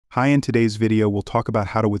Hi, in today's video, we'll talk about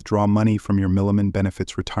how to withdraw money from your Milliman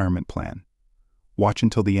Benefits retirement plan. Watch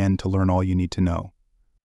until the end to learn all you need to know.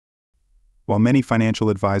 While many financial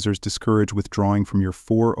advisors discourage withdrawing from your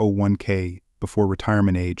 401k before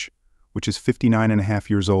retirement age, which is 59 and a half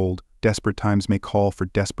years old, desperate times may call for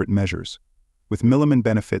desperate measures. With Milliman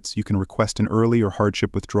Benefits, you can request an early or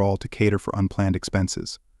hardship withdrawal to cater for unplanned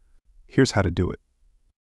expenses. Here's how to do it.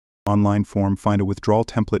 Online form. Find a withdrawal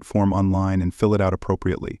template form online and fill it out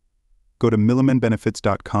appropriately. Go to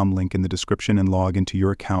millimanbenefits.com, link in the description, and log into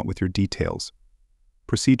your account with your details.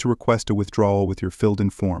 Proceed to request a withdrawal with your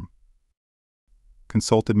filled-in form.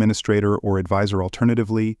 Consult administrator or advisor.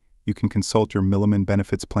 Alternatively, you can consult your Milliman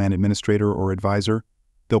Benefits plan administrator or advisor.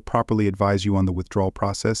 They'll properly advise you on the withdrawal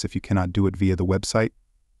process if you cannot do it via the website.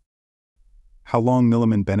 How long?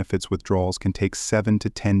 Milliman Benefits withdrawals can take 7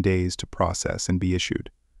 to 10 days to process and be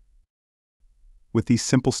issued. With these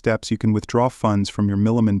simple steps, you can withdraw funds from your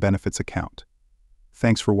Milliman Benefits account.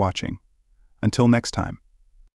 Thanks for watching. Until next time.